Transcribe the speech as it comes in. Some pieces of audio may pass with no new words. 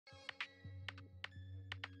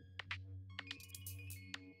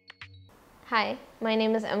Hi, my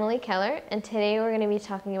name is Emily Keller, and today we're going to be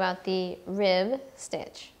talking about the rib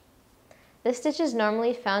stitch. This stitch is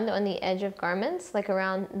normally found on the edge of garments, like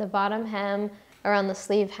around the bottom hem, around the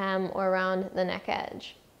sleeve hem, or around the neck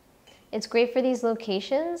edge. It's great for these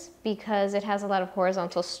locations because it has a lot of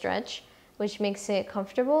horizontal stretch, which makes it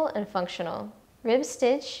comfortable and functional. Rib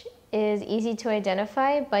stitch is easy to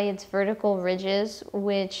identify by its vertical ridges,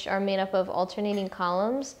 which are made up of alternating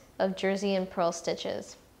columns of jersey and purl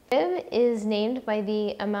stitches. Rib is named by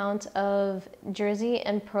the amount of jersey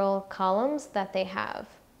and purl columns that they have.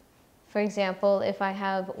 For example, if I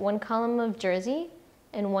have one column of jersey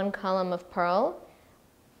and one column of purl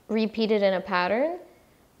repeated in a pattern,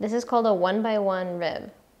 this is called a 1x1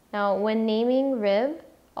 rib. Now, when naming rib,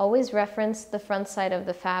 always reference the front side of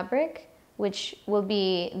the fabric, which will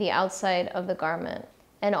be the outside of the garment.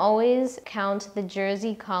 And always count the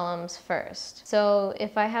jersey columns first. So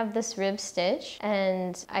if I have this rib stitch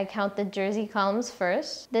and I count the jersey columns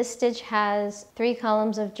first, this stitch has 3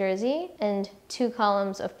 columns of jersey and 2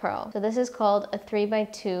 columns of purl. So this is called a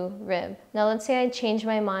 3x2 rib. Now let's say I change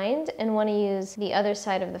my mind and want to use the other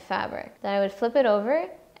side of the fabric. Then I would flip it over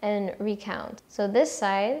and recount. So this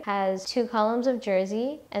side has 2 columns of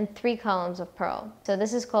jersey and 3 columns of purl. So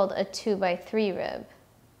this is called a 2x3 rib.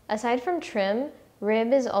 Aside from trim,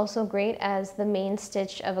 rib is also great as the main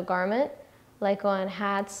stitch of a garment, like on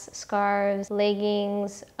hats, scarves,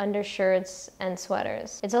 leggings, undershirts, and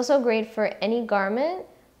sweaters. It's also great for any garment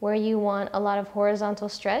where you want a lot of horizontal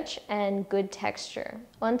stretch and good texture.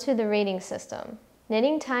 On to the rating system.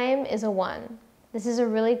 Knitting time is a 1. This is a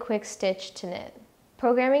really quick stitch to knit.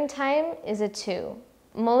 Programming time is a 2.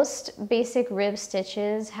 Most basic rib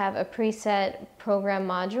stitches have a preset program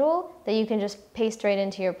module that you can just paste right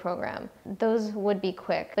into your program. Those would be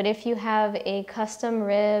quick. But if you have a custom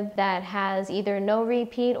rib that has either no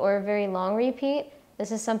repeat or a very long repeat,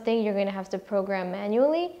 this is something you're going to have to program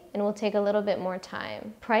manually and will take a little bit more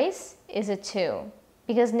time. Price is a 2.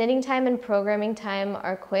 Because knitting time and programming time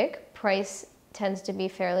are quick, price tends to be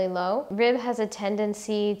fairly low. Rib has a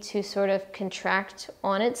tendency to sort of contract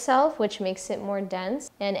on itself, which makes it more dense.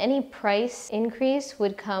 And any price increase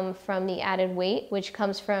would come from the added weight, which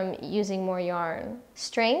comes from using more yarn.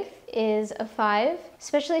 Strength is a 5,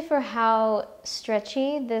 especially for how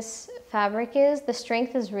stretchy this fabric is. The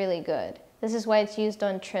strength is really good. This is why it's used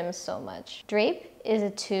on trims so much. Drape is a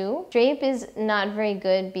 2. Drape is not very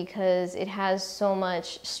good because it has so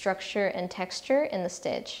much structure and texture in the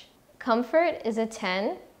stitch. Comfort is a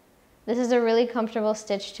 10. This is a really comfortable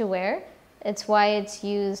stitch to wear. It's why it's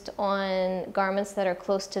used on garments that are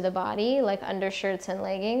close to the body, like undershirts and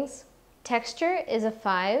leggings. Texture is a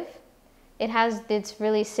 5. It has its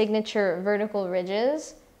really signature vertical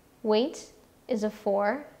ridges. Weight is a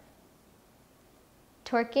 4.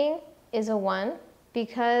 Torquing is a 1.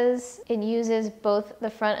 Because it uses both the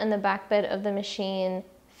front and the back bed of the machine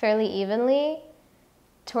fairly evenly,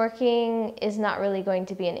 torquing is not really going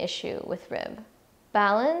to be an issue with rib.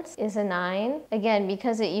 Balance is a 9. Again,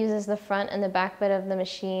 because it uses the front and the back bed of the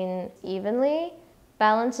machine evenly,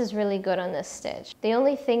 balance is really good on this stitch. The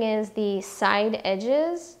only thing is the side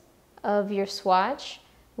edges of your swatch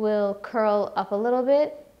will curl up a little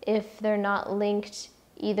bit if they're not linked,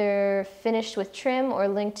 either finished with trim or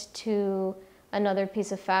linked to another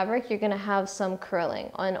piece of fabric. You're going to have some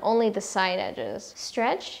curling on only the side edges.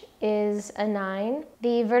 Stretch is a 9.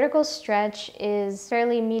 The vertical stretch is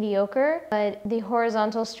fairly mediocre, but the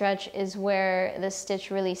horizontal stretch is where the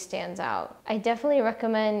stitch really stands out. I definitely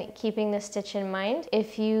recommend keeping this stitch in mind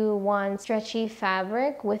if you want stretchy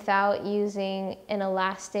fabric without using an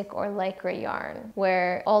elastic or lycra yarn,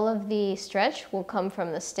 where all of the stretch will come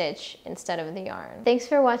from the stitch instead of the yarn. Thanks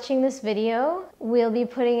for watching this video. We'll be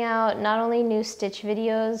putting out not only new stitch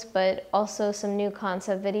videos, but also some new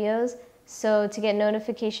concept videos. So to get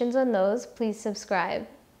notifications on those, please subscribe.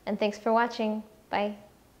 And thanks for watching. Bye.